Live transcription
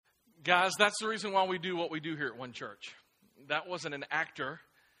Guys, that's the reason why we do what we do here at One Church. That wasn't an actor.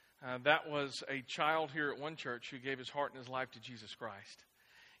 That was a child here at One Church who gave his heart and his life to Jesus Christ.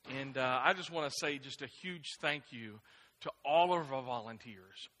 And I just want to say just a huge thank you to all of our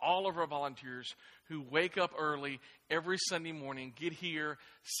volunteers who wake up early every Sunday morning, get here,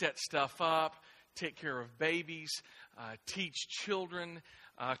 set stuff up, take care of babies, teach children,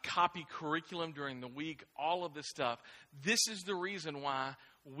 copy curriculum during the week, all of this stuff. This is the reason why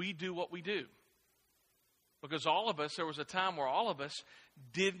we do what we do. Because there was a time where all of us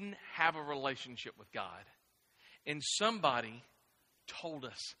didn't have a relationship with God. And somebody told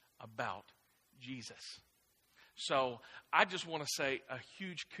us about Jesus. So I just want to say a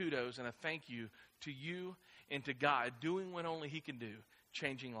huge kudos and a thank you to you and to God doing what only He can do,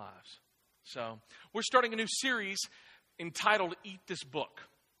 changing lives. So we're starting a new series entitled Eat This Book.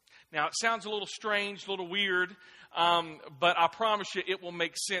 Now, it sounds a little strange, a little weird, but I promise you it will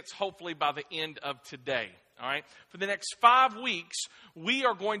make sense hopefully by the end of today. All right? For the next 5 weeks, we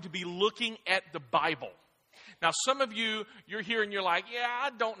are going to be looking at the Bible. Now, some of you, you're here and you're like, yeah,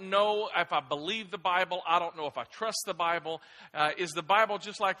 I don't know if I believe the Bible. I don't know if I trust the Bible. Is the Bible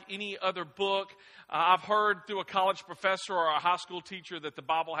just like any other book? I've heard through a college professor or a high school teacher that the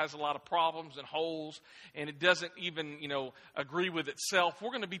Bible has a lot of problems and holes, and it doesn't even, agree with itself. We're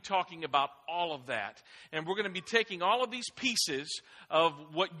going to be talking about all of that. And we're going to be taking all of these pieces of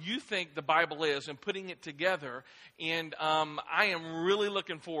what you think the Bible is and putting it together. And I am really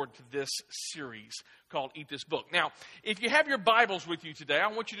looking forward to this series called Eat This Book. Now, if you have your Bibles with you today, I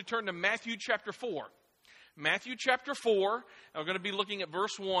want you to turn to Matthew chapter 4. Matthew chapter 4, we're going to be looking at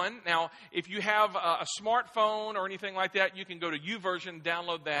verse 1. Now, if you have a smartphone or anything like that, you can go to YouVersion,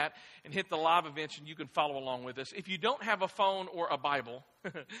 download that, and hit the live events, and you can follow along with us. If you don't have a phone or a Bible,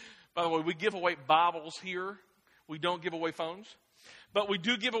 by the way, we give away Bibles here. We don't give away phones. But we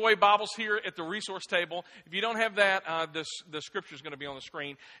do give away Bibles here at the resource table. If you don't have that, the scripture is going to be on the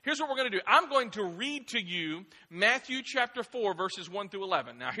screen. Here's what we're going to do. I'm going to read to you Matthew chapter 4, verses 1 through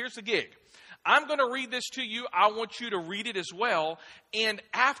 11. Now, here's the gig. I'm going to read this to you. I want you to read it as well. And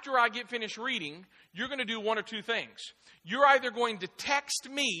after I get finished reading, you're going to do one or two things. You're either going to text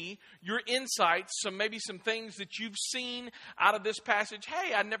me your insights, maybe some things that you've seen out of this passage.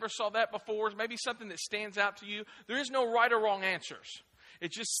 Hey, I never saw that before. Maybe something that stands out to you. There is no right or wrong answers.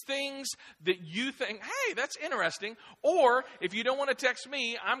 It's just things that you think, hey, that's interesting. Or if you don't want to text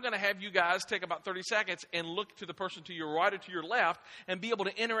me, I'm going to have you guys take about 30 seconds and look to the person to your right or to your left and be able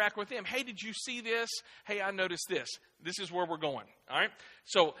to interact with them. Hey, did you see this? Hey, I noticed this. This is where we're going. All right?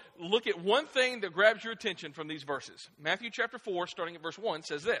 So look at one thing that grabs your attention from these verses. Matthew chapter 4, starting at verse 1,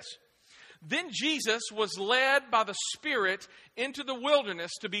 says this. Then Jesus was led by the Spirit into the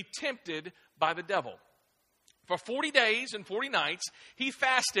wilderness to be tempted by the devil. For 40 days and 40 nights, he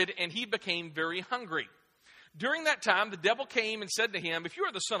fasted and he became very hungry. During that time, the devil came and said to him, if you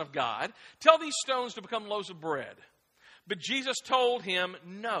are the Son of God, tell these stones to become loaves of bread. But Jesus told him,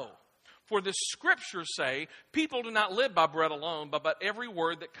 no. For the scriptures say, people do not live by bread alone, but by every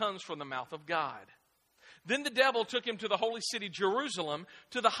word that comes from the mouth of God. Then the devil took him to the holy city, Jerusalem,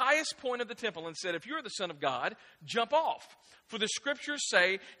 to the highest point of the temple and said, if you're the Son of God, jump off. For the scriptures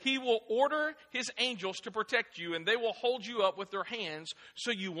say, he will order his angels to protect you, and they will hold you up with their hands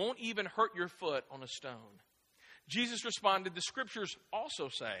so you won't even hurt your foot on a stone. Jesus responded, the scriptures also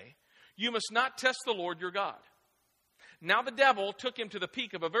say, you must not test the Lord your God. Now the devil took him to the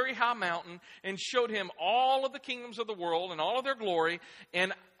peak of a very high mountain and showed him all of the kingdoms of the world and all of their glory.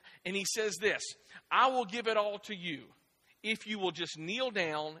 And he says this, I will give it all to you if you will just kneel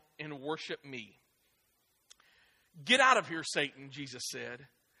down and worship me. Get out of here, Satan, Jesus said.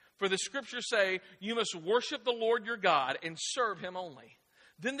 For the scriptures say, you must worship the Lord your God and serve him only.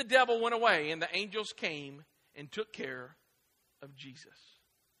 Then the devil went away and the angels came and took care of Jesus.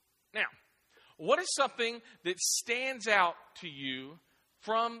 Now, what is something that stands out to you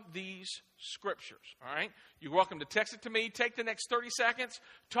from these scriptures? All right. You're welcome to text it to me. Take the next 30 seconds.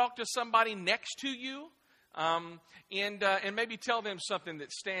 Talk to somebody next to you. And maybe tell them something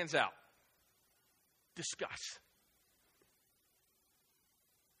that stands out. Discuss.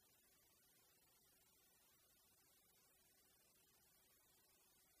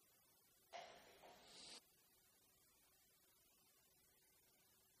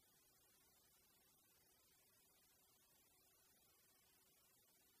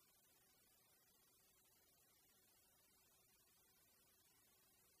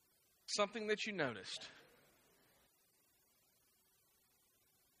 Something that you noticed.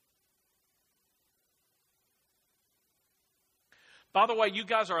 By the way, you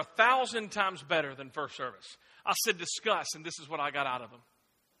guys are 1,000 times better than first service. I said discuss, and this is what I got out of them.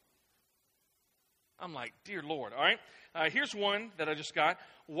 I'm like, dear Lord. All right. Here's one that I just got.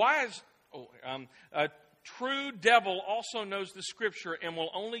 Why is a true devil also knows the Scripture and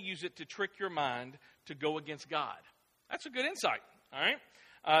will only use it to trick your mind to go against God? That's a good insight. All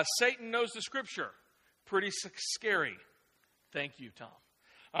right. Satan knows the Scripture. Pretty scary. Thank you, Tom.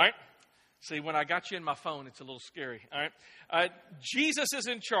 All right. See, when I got you in my phone, it's a little scary. All right. Jesus is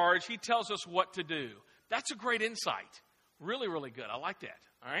in charge. He tells us what to do. That's a great insight. Really, really good. I like that.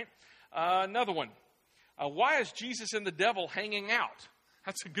 All right. Another one. Why is Jesus and the devil hanging out?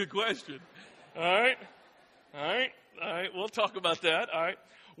 That's a good question. All right. All right. All right. We'll talk about that. All right.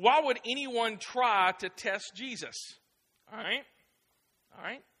 Why would anyone try to test Jesus? All right. All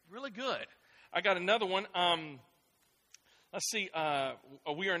right. Really good. I got another one. Let's see.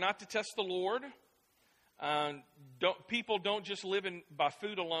 We are not to test the Lord. People don't just live by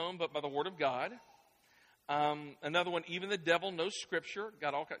food alone, but by the Word of God. Another one. Even the devil knows Scripture.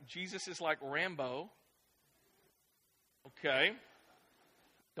 Jesus is like Rambo. Okay.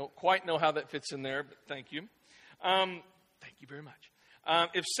 Don't quite know how that fits in there, but thank you. Thank you very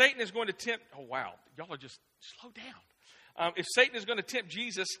much. If Satan is going to tempt... Oh, wow. Y'all are just... Slow down. If Satan is going to tempt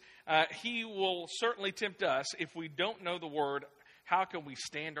Jesus, he will certainly tempt us. If we don't know the Word, how can we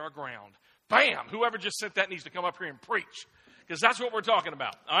stand our ground? Bam! Whoever just said that needs to come up here and preach, because that's what we're talking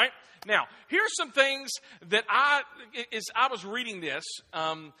about. All right? Now, here's some things that I was reading this,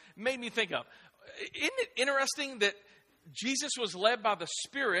 made me think of. Isn't it interesting that Jesus was led by the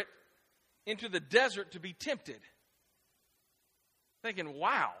Spirit into the desert to be tempted? Thinking,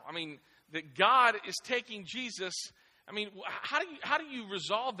 wow, I mean, that God is taking Jesus. I mean, how do you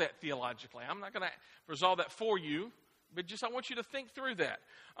resolve that theologically? I'm not going to resolve that for you, but just I want you to think through that.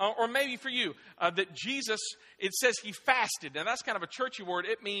 Or maybe for you, that Jesus, it says he fasted. Now, that's kind of a churchy word.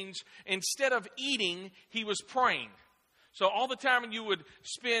 It means instead of eating, he was praying. So all the time you would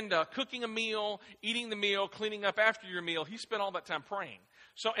spend cooking a meal, eating the meal, cleaning up after your meal, he spent all that time praying.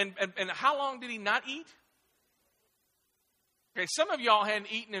 So, and how long did he not eat? Okay, some of y'all hadn't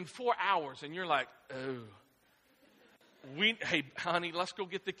eaten in 4 hours, and you're like, oh. Hey, honey, let's go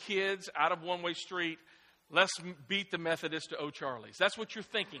get the kids out of One Way Street. Let's beat the Methodist to O'Charlie's. That's what you're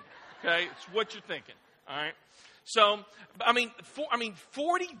thinking, okay? It's what you're thinking, all right? So,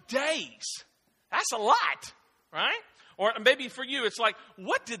 40 days. That's a lot, right? Or maybe for you, it's like,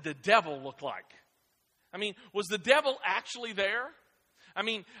 what did the devil look like? I mean, was the devil actually there? I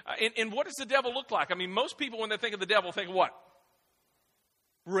mean, and what does the devil look like? I mean, most people, when they think of the devil, think of what?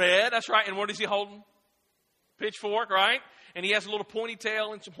 Red, that's right. And what is he holding? Pitchfork, right? And he has a little pointy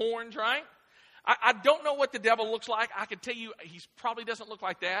tail and some horns, right? I don't know what the devil looks like. I can tell you he probably doesn't look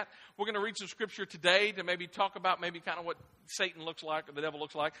like that. We're going to read some scripture today to maybe talk about maybe kind of what Satan looks like or the devil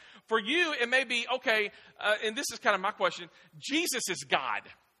looks like. For you, it may be, okay, and this is kind of my question, Jesus is God,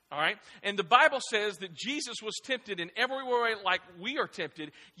 all right? And the Bible says that Jesus was tempted in every way like we are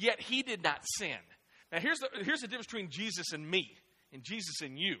tempted, yet he did not sin. Now, here's the difference between Jesus and me and Jesus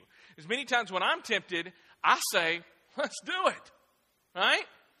and you. As many times when I'm tempted, I say, let's do it, right?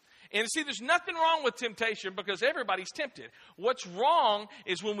 And see, there's nothing wrong with temptation because everybody's tempted. What's wrong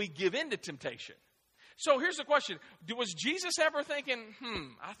is when we give in to temptation. So here's the question. Was Jesus ever thinking,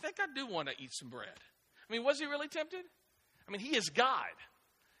 I think I do want to eat some bread? I mean, was he really tempted? I mean, he is God.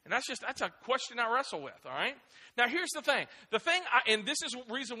 And that's a question I wrestle with, all right? Now, here's the thing. And this is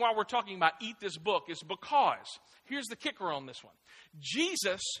the reason why we're talking about eat this book, is because, here's the kicker on this one.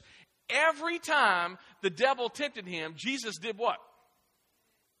 Jesus, every time the devil tempted him, Jesus did what?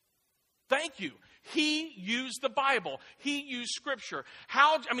 Thank you. He used the Bible. He used Scripture.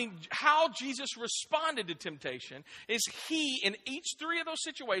 How Jesus responded to temptation is in each three of those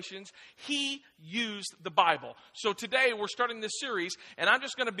situations, he used the Bible. So today we're starting this series, and I'm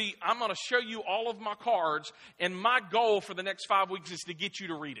going to show you all of my cards, and my goal for the next 5 weeks is to get you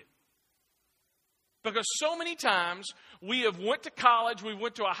to read it. Because so many times we have went to college, we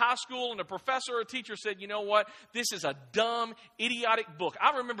went to a high school, and a professor or a teacher said, you know what, this is a dumb, idiotic book.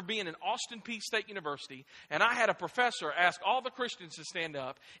 I remember being in Austin Peay State University, and I had a professor ask all the Christians to stand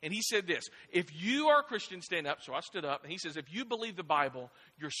up, and he said this, if you are a Christian, stand up. So I stood up, and he says, if you believe the Bible,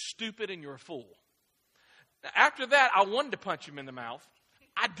 you're stupid and you're a fool. Now, after that, I wanted to punch him in the mouth.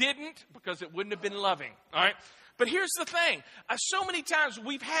 I didn't, because it wouldn't have been loving, all right? But here's the thing. So many times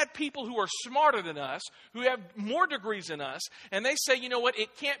we've had people who are smarter than us, who have more degrees than us, and they say, you know what,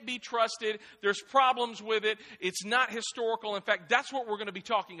 it can't be trusted. There's problems with it. It's not historical. In fact, that's what we're going to be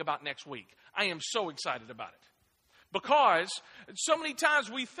talking about next week. I am so excited about it. Because so many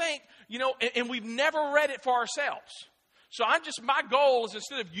times we think, and we've never read it for ourselves. So my goal is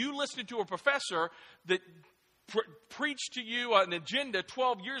instead of you listening to a professor that preached to you an agenda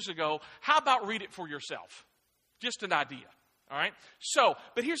 12 years ago, how about read it for yourself? Just an idea. All right? So,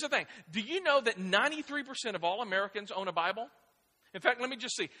 but here's the thing. Do you know that 93% of all Americans own a Bible? In fact, let me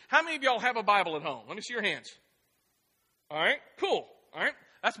just see. How many of y'all have a Bible at home? Let me see your hands. All right? Cool. All right?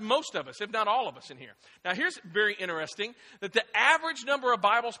 That's most of us, if not all of us in here. Now, here's very interesting, that the average number of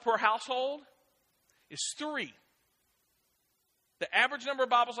Bibles per household is 3. The average number of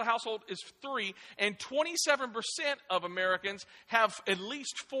Bibles a household is 3, and 27% of Americans have at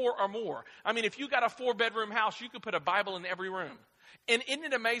least 4 or more. I mean, if you got a 4-bedroom house, you could put a Bible in every room. And isn't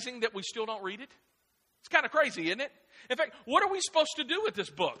it amazing that we still don't read it? It's kind of crazy, isn't it? In fact, what are we supposed to do with this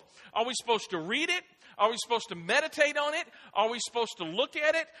book? Are we supposed to read it? Are we supposed to meditate on it? Are we supposed to look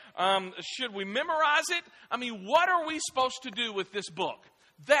at it? Should we memorize it? I mean, what are we supposed to do with this book?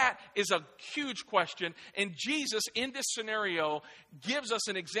 That is a huge question, and Jesus, in this scenario, gives us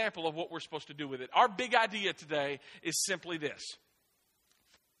an example of what we're supposed to do with it. Our big idea today is simply this.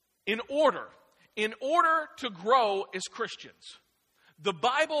 In order to grow as Christians, the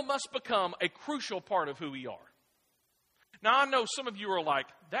Bible must become a crucial part of who we are. Now, I know some of you are like,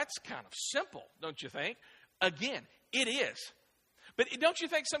 that's kind of simple, don't you think? Again, it is. But don't you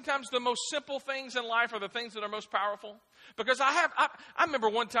think sometimes the most simple things in life are the things that are most powerful? Because I remember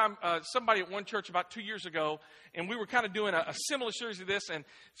one time somebody at one church about 2 years ago, and we were kind of doing a similar series of this,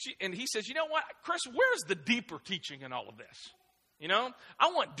 and he says, you know what, Chris, where's the deeper teaching in all of this? You know,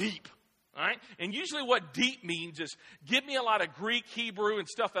 I want deep, all right? And usually what deep means is give me a lot of Greek, Hebrew, and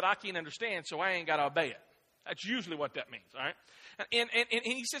stuff that I can't understand, so I ain't got to obey it. That's usually what that means, all right? And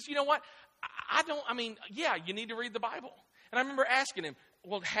he says, you know what, yeah, you need to read the Bible. And I remember asking him,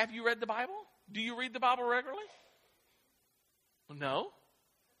 well, have you read the Bible? Do you read the Bible regularly? Well, no.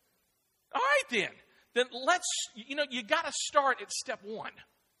 All right, then. Then you got to start at step 1.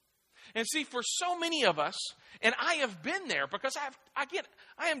 And see, for so many of us, and I have been there because I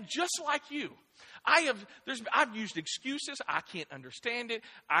am just like you. I've used excuses. I can't understand it.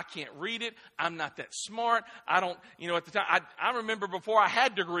 I can't read it. I'm not that smart. At the time, I remember before I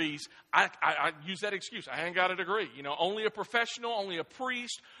had degrees, I used that excuse. I ain't got a degree. Only a professional, only a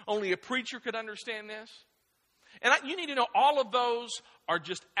priest, only a preacher could understand this. And you need to know all of those are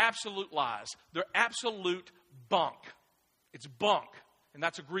just absolute lies. They're absolute bunk. It's bunk. And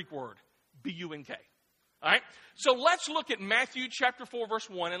that's a Greek word, B-U-N-K. All right? So let's look at Matthew chapter 4, verse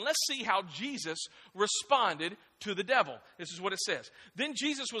 1, and let's see how Jesus responded to the devil. This is what it says. Then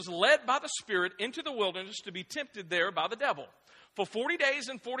Jesus was led by the Spirit into the wilderness to be tempted there by the devil. For 40 days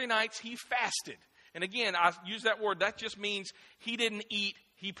and 40 nights he fasted. And again, I use that word. That just means he didn't eat,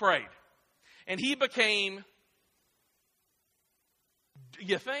 he prayed. And he became,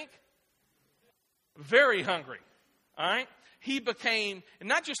 you think? Very hungry. All right? He became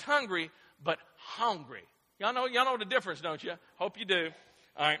not just hungry, but hungry. Y'all know the difference, don't you? Hope you do.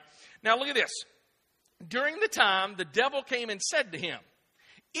 All right. Now look at this. During the time, the devil came and said to him,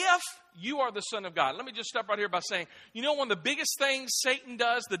 if you are the Son of God. Let me just stop right here by saying, one of the biggest things Satan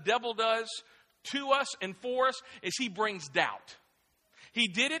does, the devil does to us and for us, is he brings doubt. He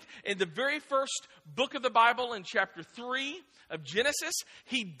did it in the very first book of the Bible in chapter 3 of Genesis.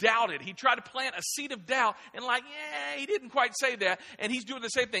 He doubted. He tried to plant a seed of doubt and he didn't quite say that. And he's doing the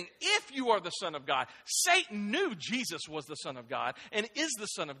same thing. If you are the Son of God. Satan knew Jesus was the Son of God and is the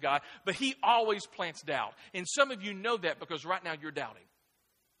Son of God, but he always plants doubt. And some of you know that because right now you're doubting.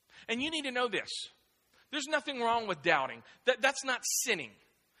 And you need to know this. There's nothing wrong with doubting. That's not sinning.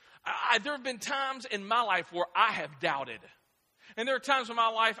 There have been times in my life where I have doubted. And there are times in my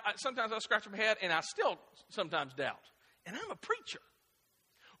life, sometimes I scratch my head and I still sometimes doubt. And I'm a preacher.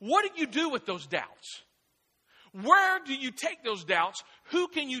 What do you do with those doubts? Where do you take those doubts? Who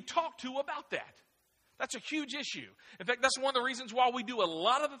can you talk to about that? That's a huge issue. In fact, that's one of the reasons why we do a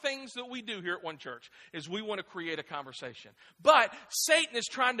lot of the things that we do here at One Church, is we want to create a conversation. But Satan is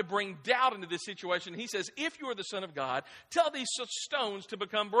trying to bring doubt into this situation. He says, if you are the Son of God, tell these stones to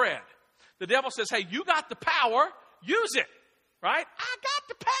become bread. The devil says, hey, you got the power, use it. Right? I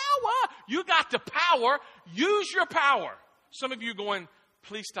got the power. You got the power. Use your power. Some of you going,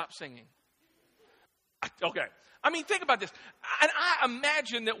 please stop singing. Okay. Think about this. And I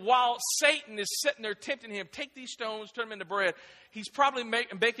imagine that while Satan is sitting there tempting him, take these stones, turn them into bread, he's probably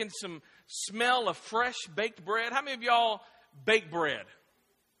baking some smell of fresh baked bread. How many of y'all bake bread?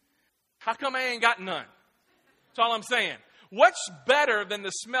 How come I ain't got none? That's all I'm saying. What's better than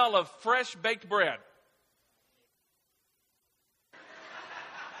the smell of fresh baked bread?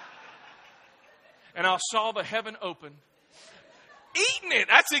 And I saw the heaven open. Eating it.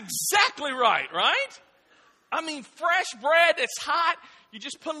 That's exactly right? Fresh bread that's hot. You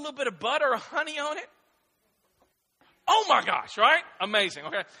just put a little bit of butter or honey on it. Oh my gosh, right? Amazing.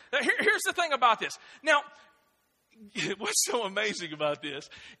 Okay. Now, here's the thing about this. Now, what's so amazing about this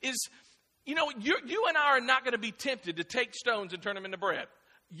is, you and I are not going to be tempted to take stones and turn them into bread.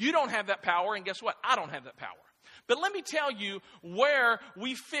 You don't have that power, and guess what? I don't have that power. But let me tell you where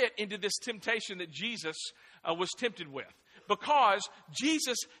we fit into this temptation that Jesus was tempted with. Because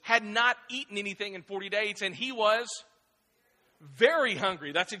Jesus had not eaten anything in 40 days, and he was very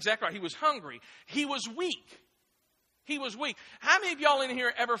hungry. That's exactly right. He was hungry. He was weak. He was weak. How many of y'all in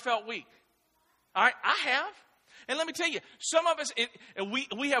here ever felt weak? All right, I have. And let me tell you, some of us,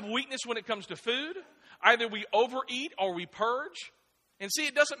 we have weakness when it comes to food. Either we overeat or we purge. And see,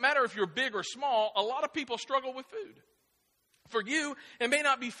 it doesn't matter if you're big or small. A lot of people struggle with food. For you, it may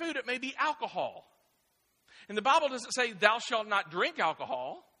not be food. It may be alcohol. And the Bible doesn't say thou shalt not drink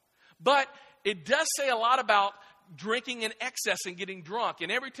alcohol. But it does say a lot about drinking in excess and getting drunk.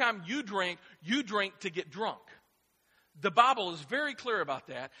 And every time you drink to get drunk. The Bible is very clear about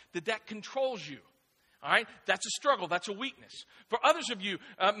that controls you. All right? That's a struggle. That's a weakness. For others of you,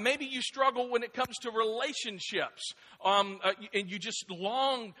 maybe you struggle when it comes to relationships. And you just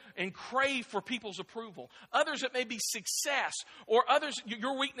long and crave for people's approval. Others, it may be success. Or others,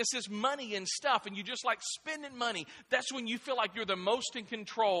 your weakness is money and stuff. And you just like spending money. That's when you feel like you're the most in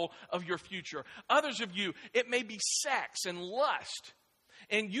control of your future. Others of you, it may be sex and lust.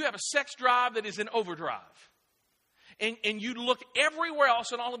 And you have a sex drive that is in overdrive. And you look everywhere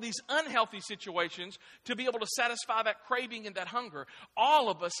else in all of these unhealthy situations to be able to satisfy that craving and that hunger.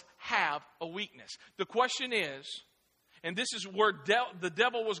 All of us have a weakness. The question is, and this is where the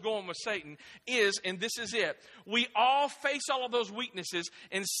devil was going with Satan, and this is it. We all face all of those weaknesses,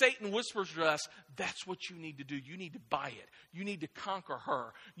 and Satan whispers to us, that's what you need to do. You need to buy it. You need to conquer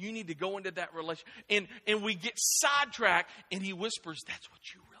her. You need to go into that relationship. And we get sidetracked, and he whispers, that's what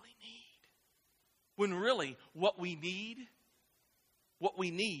you really need. When really, what we need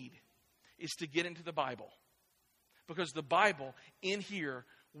is to get into the Bible. Because the Bible, in here,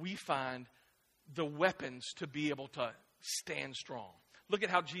 we find the weapons to be able to stand strong. Look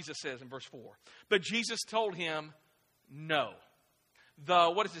at how Jesus says in verse 4. But Jesus told him, no.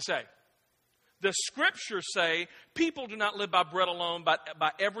 What does it say? The scriptures say, people do not live by bread alone, but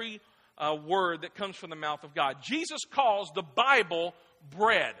by every word that comes from the mouth of God. Jesus calls the Bible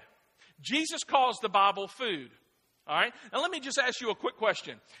bread. Jesus calls the Bible food. All right? Now, let me just ask you a quick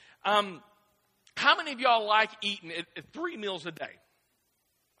question. How many of y'all like eating at 3 meals a day?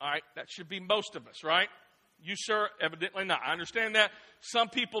 All right? That should be most of us, right? You, sir, evidently not. I understand that. Some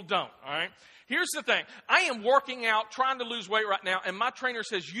people don't. All right? Here's the thing. I am working out, trying to lose weight right now, and my trainer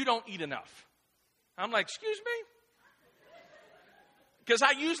says, you don't eat enough. I'm like, excuse me? Because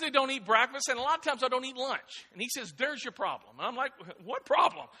I usually don't eat breakfast, and a lot of times I don't eat lunch. And he says, there's your problem. And I'm like, what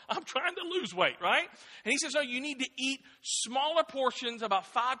problem? I'm trying to lose weight, right? And he says, no, you need to eat smaller portions about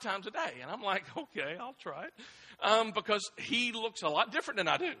 5 times a day. And I'm like, okay, I'll try it. Because he looks a lot different than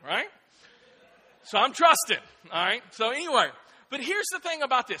I do, right? So I'm trusting, all right? So anyway, but here's the thing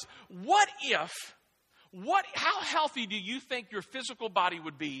about this. How healthy do you think your physical body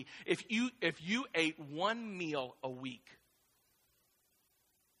would be if you ate 1 meal a week?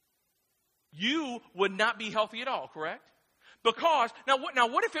 You would not be healthy at all, correct? Because, now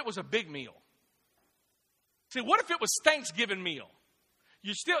what if it was a big meal? See, what if it was Thanksgiving meal?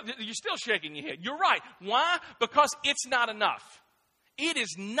 You're still shaking your head. You're right. Why? Because it's not enough. It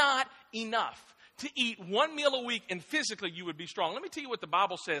is not enough to eat 1 meal a week and physically you would be strong. Let me tell you what the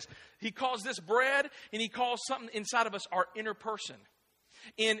Bible says. He calls this bread, and he calls something inside of us our inner person.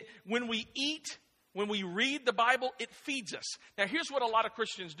 And when we eat, when we read the Bible, it feeds us. Now, here's what a lot of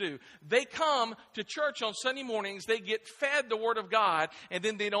Christians do. They come to church on Sunday mornings, they get fed the Word of God, and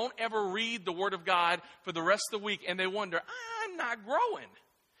then they don't ever read the Word of God for the rest of the week, and they wonder, I'm not growing.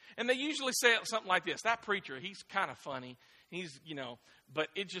 And they usually say something like this, that preacher, he's kind of funny, but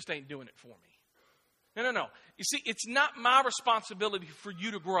it just ain't doing it for me. No. You see, it's not my responsibility for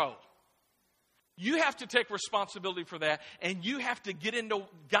you to grow. You have to take responsibility for that, and you have to get into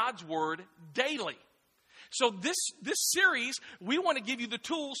God's Word daily. So this series, we want to give you the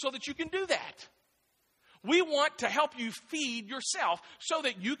tools so that you can do that. We want to help you feed yourself so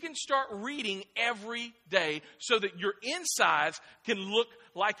that you can start reading every day so that your insides can look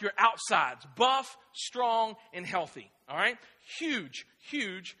like your outsides, buff, strong, and healthy. All right? Huge,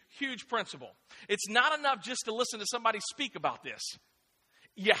 huge, huge principle. It's not enough just to listen to somebody speak about this.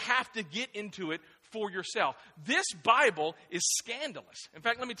 You have to get into it for yourself. This Bible is scandalous. In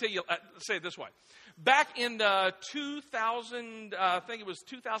fact, let me tell you, say it this way. Back in the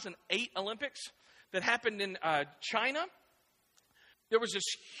 2008 Olympics that happened in China, there was this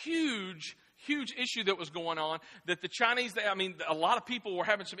huge, huge issue that was going on, that the Chinese, a lot of people were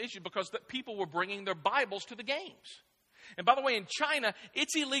having some issues because people were bringing their Bibles to the games. And by the way, in China,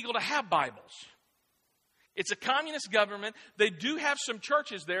 it's illegal to have Bibles. It's a communist government. They do have some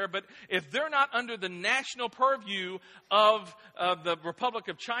churches there, but if they're not under the national purview of the Republic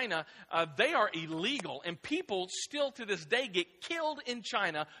of China, they are illegal. And people still to this day get killed in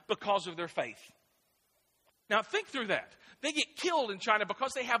China because of their faith. Now think through that. They get killed in China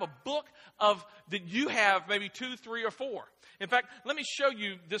because they have a book that you have maybe 2, 3, or 4. In fact, let me show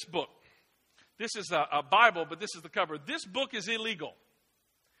you this book. This is a Bible, but this is the cover. This book is illegal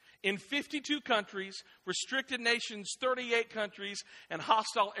in 52 countries, restricted nations 38 countries, and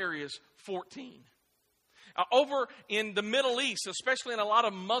hostile areas 14. Over in the Middle East, especially in a lot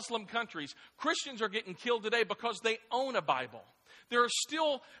of Muslim countries, Christians are getting killed today because they own a Bible. There are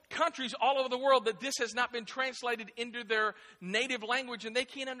still countries all over the world that this has not been translated into their native language and they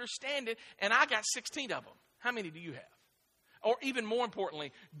can't understand it. And I got 16 of them. How many do you have? Or even more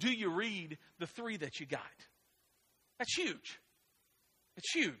importantly, do you read the 3 that you got? That's huge.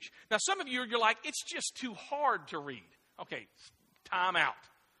 It's huge. Now, some of you're like, it's just too hard to read. Okay, time out.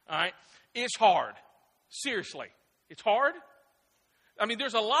 All right? It's hard. Seriously. It's hard? I mean,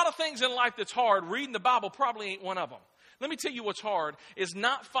 there's a lot of things in life that's hard. Reading the Bible probably ain't one of them. Let me tell you what's hard is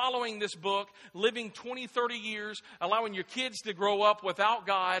not following this book, living 20, 30 years, allowing your kids to grow up without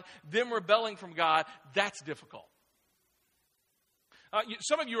God, them rebelling from God. That's difficult.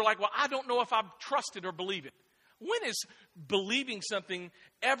 Some of you are like, well, I don't know if I trust it or believe it. When has believing something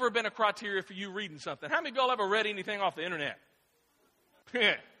ever been a criteria for you reading something? How many of y'all ever read anything off the internet?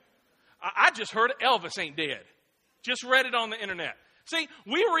 I just heard Elvis ain't dead. Just read it on the internet. See,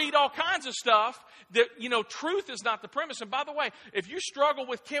 we read all kinds of stuff that, truth is not the premise. And by the way, if you struggle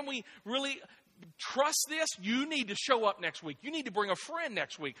with can we really trust this, you need to show up next week. You need to bring a friend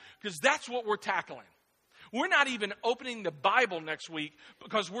next week because that's what we're tackling. We're not even opening the Bible next week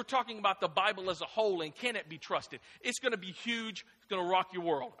because we're talking about the Bible as a whole and can it be trusted. It's going to be huge. It's going to rock your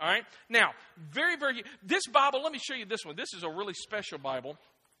world. All right. Now, this Bible, let me show you this one. This is a really special Bible.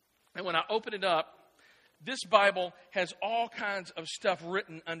 And when I open it up, this Bible has all kinds of stuff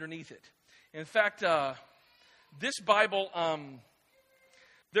written underneath it. In fact, this Bible,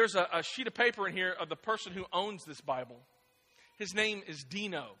 there's a sheet of paper in here of the person who owns this Bible. His name is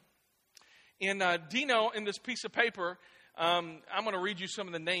Dino. And Dino, in this piece of paper, I'm going to read you some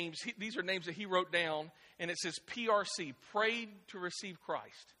of the names. These are names that he wrote down, and it says PRC, Prayed to Receive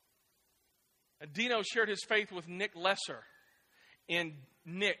Christ. Dino shared his faith with Nick Lesser, and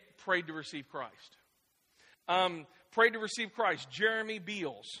Nick prayed to receive Christ. Prayed to receive Christ, Jeremy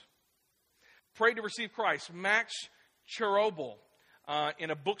Beals. Prayed to receive Christ, Max Cherobel in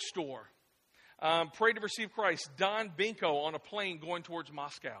a bookstore. Prayed to receive Christ, Don Binko on a plane going towards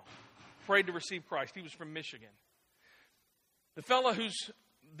Moscow. Prayed to receive Christ. He was from Michigan. The fellow who's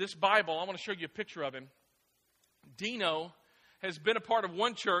this Bible, I want to show you a picture of him. Dino has been a part of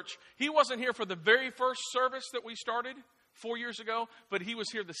one church. He wasn't here for the very first service that we started 4 years ago, but he was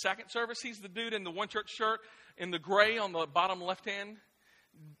here the second service. He's the dude in the one church shirt in the gray on the bottom left hand.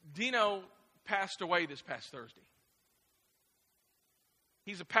 Dino passed away this past Thursday.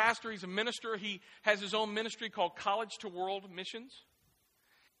 He's a pastor. He's a minister. He has his own ministry called College to World Missions.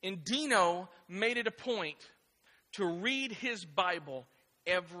 And Dino made it a point to read his Bible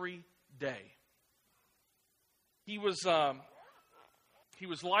every day. He was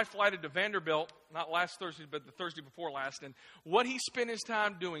life flighted to Vanderbilt, not last Thursday, but the Thursday before last. And what he spent his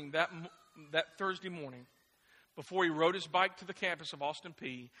time doing that Thursday morning, before he rode his bike to the campus of Austin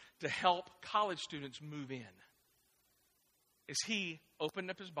Peay to help college students move in, is he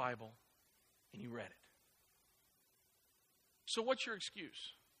opened up his Bible and he read it. So what's your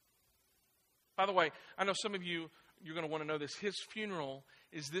excuse? By the way, I know some of you're going to want to know this. His funeral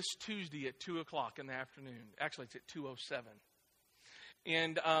is this Tuesday at 2 o'clock in the afternoon. Actually, it's at 2:07.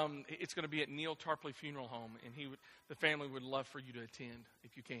 And it's going to be at Neil Tarpley Funeral Home, and the family would love for you to attend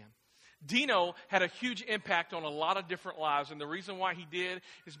if you can. Dino had a huge impact on a lot of different lives, and the reason why he did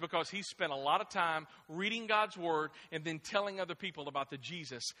is because he spent a lot of time reading God's Word and then telling other people about the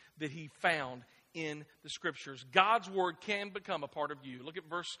Jesus that he found in the Scriptures. God's Word can become a part of you. Look at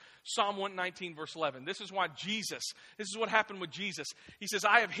Psalm 119, verse 11. This is what happened with Jesus. He says,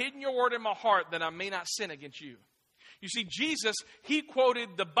 I have hidden your Word in my heart that I may not sin against you. You see, Jesus, he quoted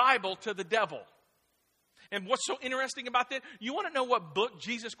the Bible to the devil. And what's so interesting about that? You want to know what book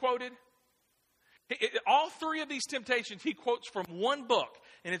Jesus quoted? All three of these temptations he quotes from one book,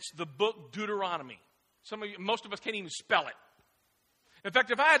 and it's the book Deuteronomy. Most of us can't even spell it. In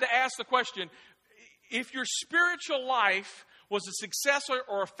fact, if I had to ask the question, if your spiritual life was a success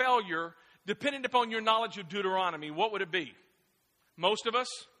or a failure, depending upon your knowledge of Deuteronomy, what would it be? Most of us,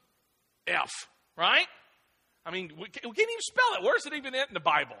 F, right? I mean, we can't even spell it. Where's it even in the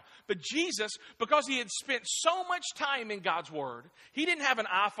Bible? But Jesus, because he had spent so much time in God's Word, he didn't have an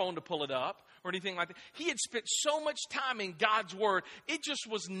iPhone to pull it up or anything like that. He had spent so much time in God's Word, it just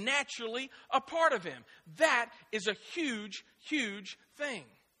was naturally a part of him. That is a huge, huge thing.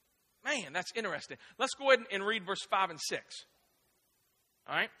 Man, that's interesting. Let's go ahead and read verse 5 and 6.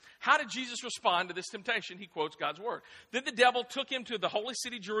 All right. How did Jesus respond to this temptation? He quotes God's word. Then the devil took him to the holy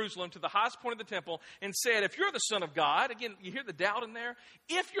city, Jerusalem, to the highest point of the temple, and said, if you're the Son of God, again, you hear the doubt in there?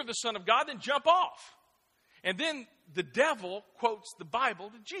 If you're the Son of God, then jump off. And then the devil quotes the Bible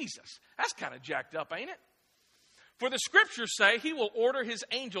to Jesus. That's kind of jacked up, ain't it? For the scriptures say he will order his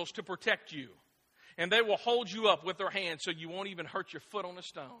angels to protect you, and they will hold you up with their hands so you won't even hurt your foot on a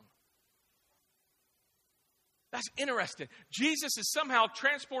stone. That's interesting. Jesus is somehow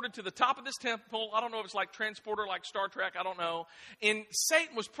transported to the top of this temple. I don't know if it's like transporter, like Star Trek. I don't know. And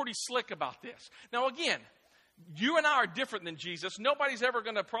Satan was pretty slick about this. Now, again, you and I are different than Jesus. Nobody's ever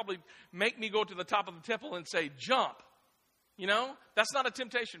going to probably make me go to the top of the temple and say, jump. You know, that's not a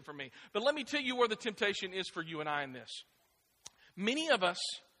temptation for me. But let me tell you where the temptation is for you and I in this. Many of us,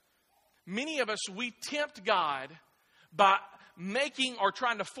 we tempt God by making or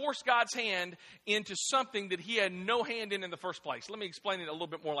trying to force God's hand into something that he had no hand in the first place. Let me explain it a little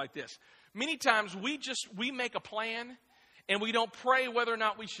bit more like this. Many times we make a plan and we don't pray whether or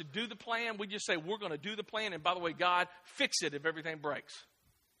not we should do the plan. We just say we're going to do the plan, and by the way, God, fix it if everything breaks.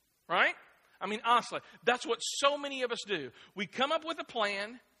 Right? I mean, honestly, that's what so many of us do. We come up with a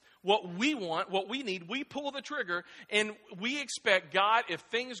plan, what we want, what we need, we pull the trigger, and we expect, God, if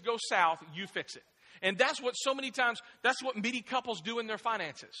things go south, you fix it. And that's what so many times, that's what many couples do in their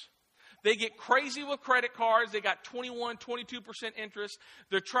finances. They get crazy with credit cards. They got 21, 22% interest.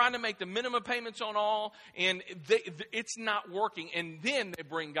 They're trying to make the minimum payments on all, and it's not working. And then they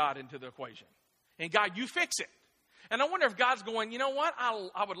bring God into the equation. And God, you fix it. And I wonder if God's going, you know what?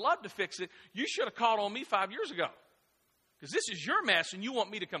 I would love to fix it. You should have called on me 5 years ago. Because this is your mess and you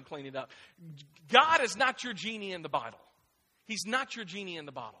want me to come clean it up. God is not your genie in the bottle. He's not your genie in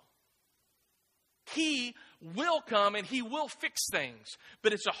the bottle. He will come and he will fix things.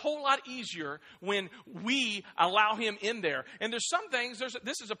 But it's a whole lot easier when we allow him in there. And there's some things,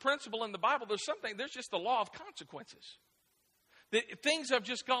 this is a principle in the Bible, there's just the law of consequences. Things have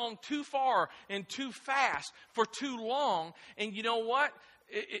just gone too far and too fast for too long. And you know what?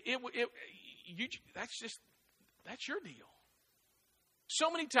 That's your deal. So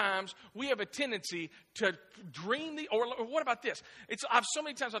many times we have a tendency to dream or what about this? So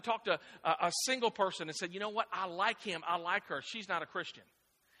many times I talked to a single person and said, you know what? I like him. I like her. She's not a Christian.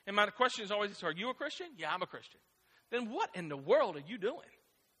 And my question is always, are you a Christian? Yeah, I'm a Christian. Then what in the world are you doing?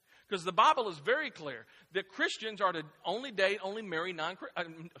 Because the Bible is very clear that Christians are to only date, only marry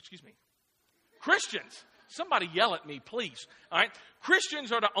Christians. Somebody yell at me, please. All right.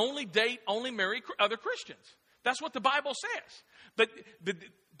 Christians are to only date, only marry other Christians. That's what the Bible says. But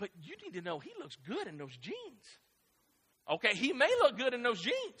you need to know he looks good in those jeans. Okay, he may look good in those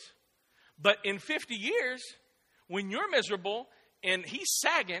jeans. But in 50 years, when you're miserable and he's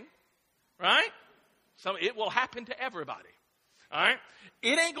sagging, right? So it will happen to everybody. All right?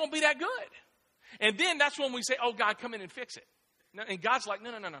 It ain't going to be that good. And then that's when we say, oh, God, come in and fix it. And God's like,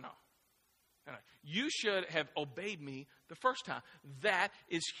 no. You should have obeyed me the first time. That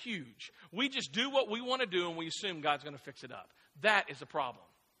is huge. We just do what we want to do and we assume God's going to fix it up. That is a problem.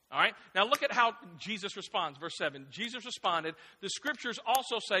 All right? Now look at how Jesus responds. Verse 7. Jesus responded, the scriptures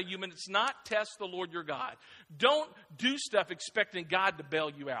also say you must not test the Lord your God. Don't do stuff expecting God to bail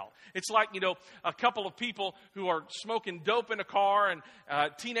you out. It's like, a couple of people who are smoking dope in a car and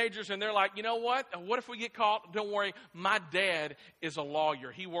teenagers, and they're like, you know what? What if we get caught? Don't worry. My dad is a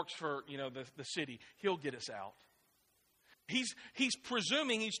lawyer. He works for, the city. He'll get us out. He's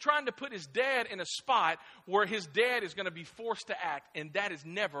presuming, he's trying to put his dad in a spot where his dad is going to be forced to act, and that is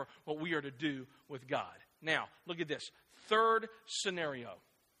never what we are to do with God. Now, look at this. Third scenario.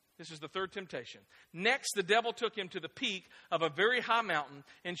 This is the third temptation. Next, the devil took him to the peak of a very high mountain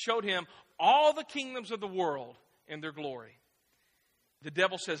and showed him all the kingdoms of the world in their glory. The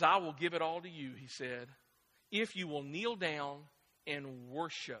devil says, I will give it all to you, he said, if you will kneel down and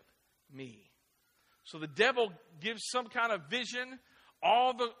worship me. So the devil gives some kind of vision,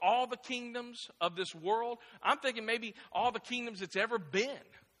 all the kingdoms of this world. I'm thinking maybe all the kingdoms it's ever been.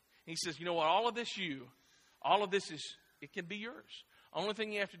 And he says, you know what, all of this it can be yours. Only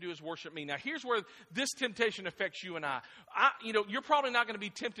thing you have to do is worship me. Now, here's where this temptation affects you and I. You're probably not going to be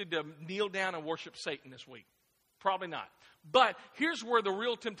tempted to kneel down and worship Satan this week. Probably not. But here's where the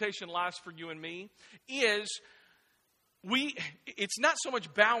real temptation lies for you and me is it's not so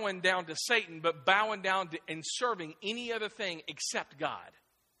much bowing down to Satan, but bowing down to and serving any other thing except God.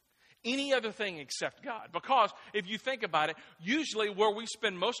 Any other thing except God. Because if you think about it, usually where we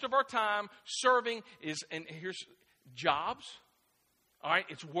spend most of our time serving is, and here's jobs. All right,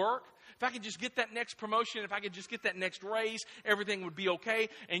 it's work. If I could just get that next promotion, if I could just get that next raise, everything would be okay.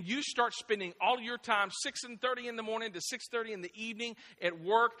 And you start spending all your time 6:30 in the morning to 6:30 in the evening at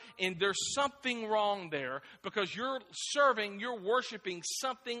work, and there's something wrong there because you're serving, you're worshiping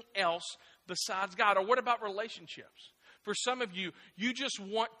something else besides God. Or what about relationships? For some of you, you just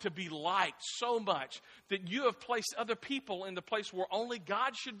want to be liked so much that you have placed other people in the place where only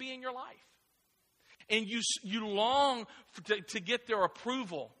God should be in your life. And you long to get their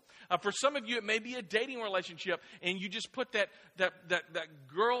approval. For some of you, it may be a dating relationship, and you just put that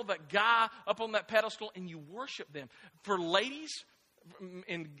girl, that guy up on that pedestal, and you worship them. For ladies,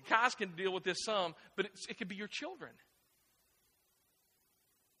 and guys can deal with this some, but it could be your children.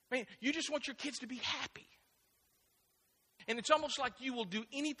 I mean, you just want your kids to be happy. And it's almost like you will do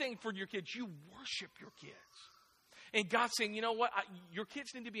anything for your kids. You worship your kids. And God's saying, you know what? Your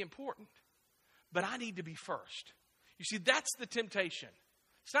kids need to be important, but I need to be first. You see, that's the temptation.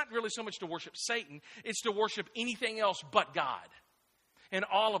 It's not really so much to worship Satan. It's to worship anything else but God. And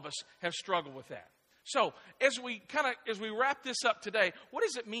all of us have struggled with that. So as we wrap this up today, what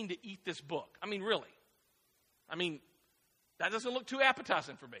does it mean to eat this book? I mean, really. I mean, that doesn't look too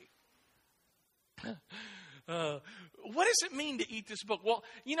appetizing for me. What does it mean to eat this book? Well,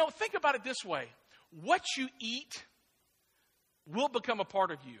 think about it this way. What you eat will become a part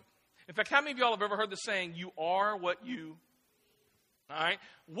of you. In fact, how many of y'all have ever heard the saying, you are what you... All right.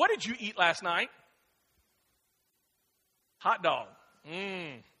 What did you eat last night? Hot dog.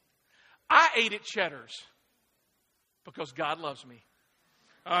 I ate at Cheddar's because God loves me.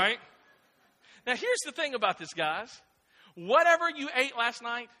 All right. Now, here's the thing about this, guys. Whatever you ate last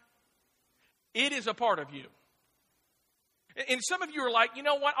night, it is a part of you. And some of you are like, you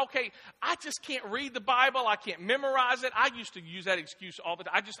know what? Okay, I just can't read the Bible. I can't memorize it. I used to use that excuse all the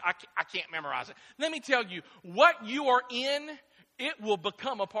time. I can't memorize it. Let me tell you, what you are in, it will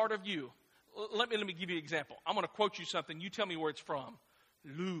become a part of you. Let me give you an example. I'm going to quote you something. You tell me where it's from.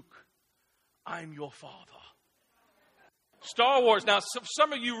 Luke, I'm your father. Star Wars. Now,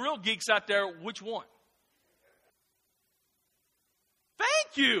 some of you real geeks out there, which one?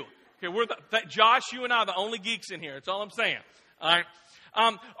 Thank you. Okay, Josh, you and I are the only geeks in here. That's all I'm saying. All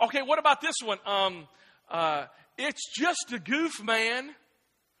right. Okay, what about this one? It's just a goof, man.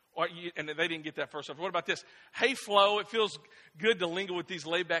 And they didn't get that first off. What about this? Hey, Flo, it feels good to linger with these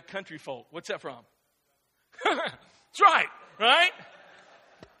laid-back country folk. What's that from? That's right, right?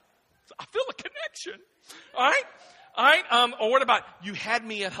 I feel a connection. All right? All right. Or what about you had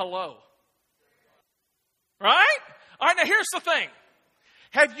me at hello? Right? All right, now here's the thing.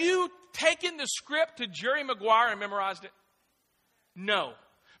 Have you taken the script to Jerry Maguire and memorized it? No.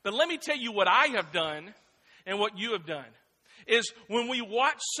 But let me tell you what I have done and what you have done. Is when we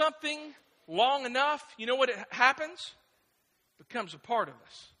watch something long enough, you know what happens? It becomes a part of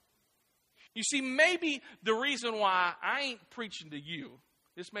us. You see, maybe the reason why I ain't preaching to you,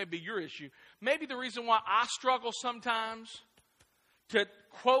 this may be your issue, maybe the reason why I struggle sometimes to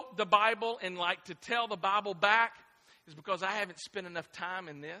quote the Bible and like to tell the Bible back is because I haven't spent enough time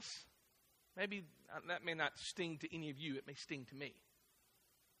in this. Maybe that may not sting to any of you. It may sting to me.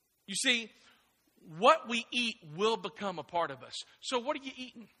 You see, what we eat will become a part of us. So what are you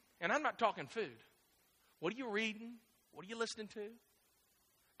eating? And I'm not talking food. What are you reading? What are you listening to?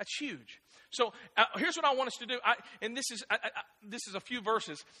 That's huge. So here's what I want us to do. This is a few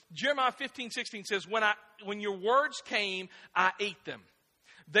verses. Jeremiah 15:16 says, when your words came, I ate them.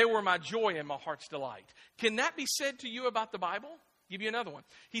 They were my joy and my heart's delight. Can that be said to you about the Bible? I'll give you another one.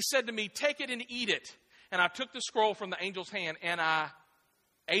 He said to me, take it and eat it. And I took the scroll from the angel's hand and I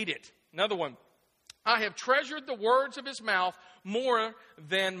ate it. Another one. I have treasured the words of his mouth more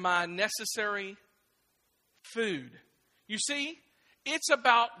than my necessary food. You see, it's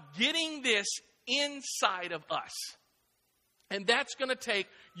about getting this inside of us. And that's going to take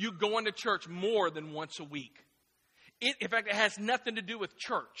you going to church more than once a week. In fact, it has nothing to do with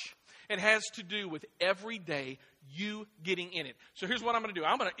church. It has to do with every day you getting in it. So here's what I'm going to do.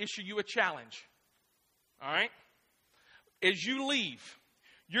 I'm going to issue you a challenge. All right? As you leave,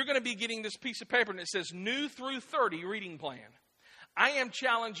 you're going to be getting this piece of paper and it says new through 30 reading plan. I am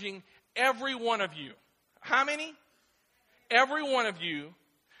challenging every one of you. How many? Every one of you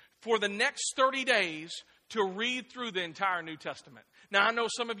for the next 30 days to read through the entire New Testament. Now, I know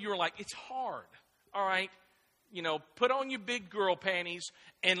some of you are like, it's hard. All right. put on your big girl panties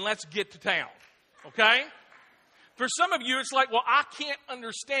and let's get to town. Okay? For some of you, it's like, well, I can't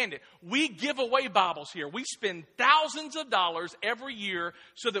understand it. We give away Bibles here. We spend thousands of dollars every year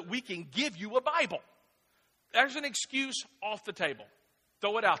so that we can give you a Bible. There's an excuse off the table.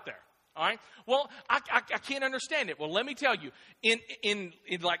 Throw it out there. All right? Well, I can't understand it. Well, let me tell you, in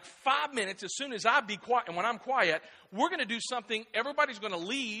like 5 minutes, as soon as I be quiet, and when I'm quiet, we're going to do something. Everybody's going to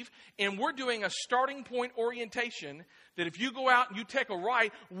leave, and we're doing a starting point orientation that if you go out and you take a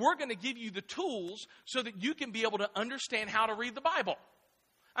right, we're going to give you the tools so that you can be able to understand how to read the Bible.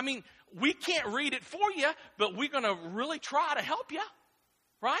 I mean, we can't read it for you, but we're going to really try to help you.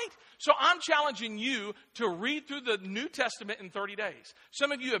 Right? So I'm challenging you to read through the New Testament in 30 days.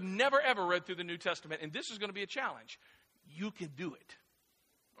 Some of you have never, ever read through the New Testament, and this is going to be a challenge. You can do it.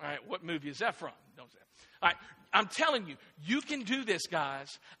 All right, what movie is that from? Don't say that. All right, I'm telling you, you can do this, guys.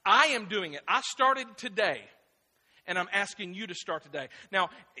 I am doing it. I started today, and I'm asking you to start today.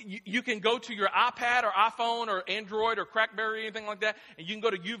 Now, you can go to your iPad or iPhone or Android or Crackberry or anything like that, and you can go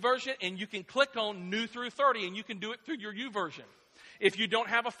to YouVersion, and you can click on New through 30, and you can do it through your YouVersion. If you don't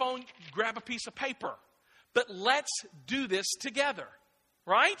have a phone, grab a piece of paper. But let's do this together,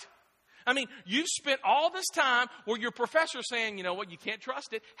 right? I mean, you've spent all this time where your professor's saying, you know what, you can't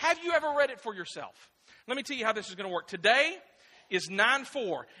trust it. Have you ever read it for yourself? Let me tell you how this is going to work. Today is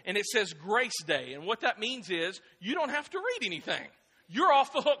 9/4, and it says Grace Day. And what that means is you don't have to read anything. You're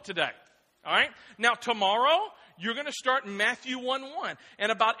off the hook today, all right? Now, tomorrow, you're going to start Matthew 1:1.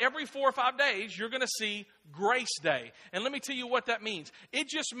 And about every 4 or 5 days, you're going to see Grace Day. And let me tell you what that means. It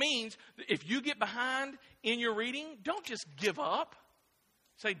just means that if you get behind in your reading, don't just give up.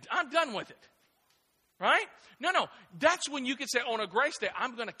 Say, I'm done with it. Right? No. That's when you can say, on a Grace Day,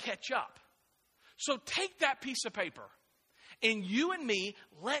 I'm going to catch up. So take that piece of paper. And you and me,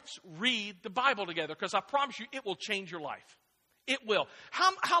 let's read the Bible together. Because I promise you, it will change your life. It will.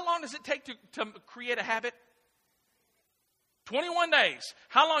 How long does it take to create a habit? 21 days.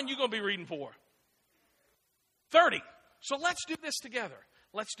 How long are you going to be reading for? 30. So let's do this together.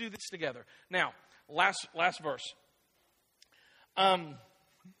 Let's do this together. Now, last verse.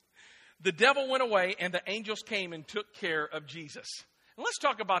 The devil went away and the angels came and took care of Jesus. And let's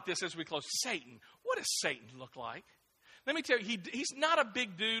talk about this as we close. Satan. What does Satan look like? Let me tell you, he's not a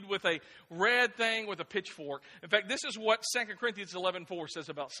big dude with a red thing with a pitchfork. In fact, this is what 2 Corinthians 11:4 says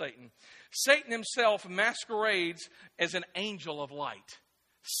about Satan. Satan himself masquerades as an angel of light.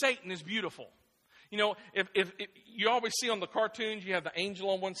 Satan is beautiful. You know, if you always see on the cartoons, you have the angel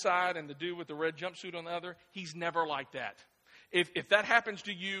on one side and the dude with the red jumpsuit on the other. He's never like that. If that happens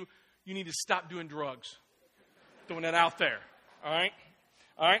to you, you need to stop doing drugs. Throwing that out there. All right?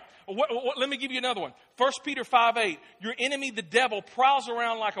 All right. Let me give you another one. 1 Peter 5:8. Your enemy, the devil, prowls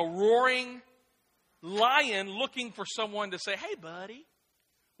around like a roaring lion looking for someone to say, hey, buddy.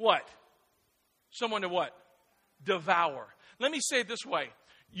 What? Someone to what? Devour. Let me say it this way.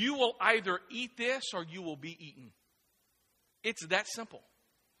 You will either eat this or you will be eaten. It's that simple.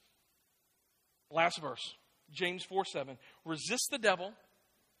 Last verse. James 4:7. Resist the devil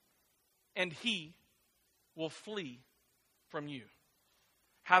and he will flee from you.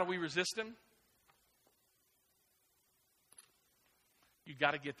 How do we resist him? You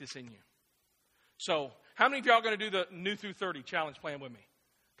got to get this in you. So, how many of y'all are going to do the New through 30 challenge plan with me?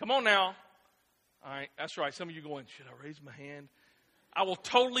 Come on now. All right, that's right. Some of you going, should I raise my hand? I will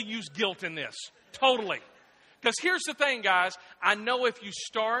totally use guilt in this. Totally. Because here's the thing, guys. I know if you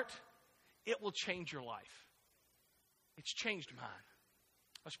start, it will change your life. It's changed mine.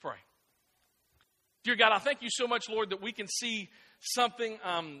 Let's pray. Dear God, I thank you so much, Lord, that we can see something,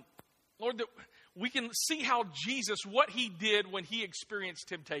 Lord, that we can see how Jesus, what he did when he experienced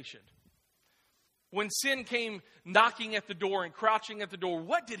temptation. When sin came knocking at the door and crouching at the door,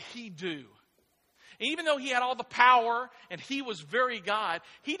 what did he do? And even though he had all the power and he was very God,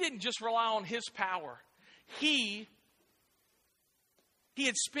 he didn't just rely on his power. He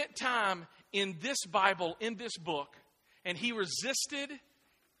had spent time in this Bible, in this book, and he resisted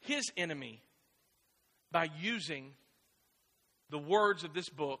his enemy by using the words of this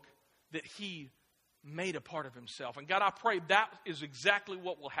book that he made a part of himself. And God, I pray that is exactly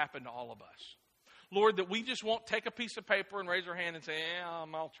what will happen to all of us. Lord, that we just won't take a piece of paper and raise our hand and say,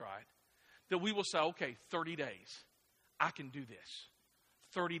 I'll try it. That we will say, okay, 30 days, I can do this.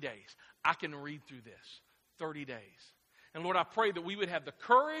 30 days, I can read through this. 30 days. And Lord, I pray that we would have the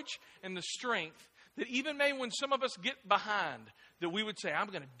courage and the strength that even maybe when some of us get behind, that we would say, I'm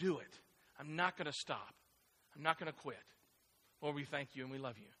going to do it. I'm not going to stop. I'm not going to quit. Lord, we thank you and we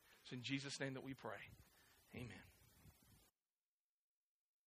love you. It's in Jesus' name that we pray. Amen.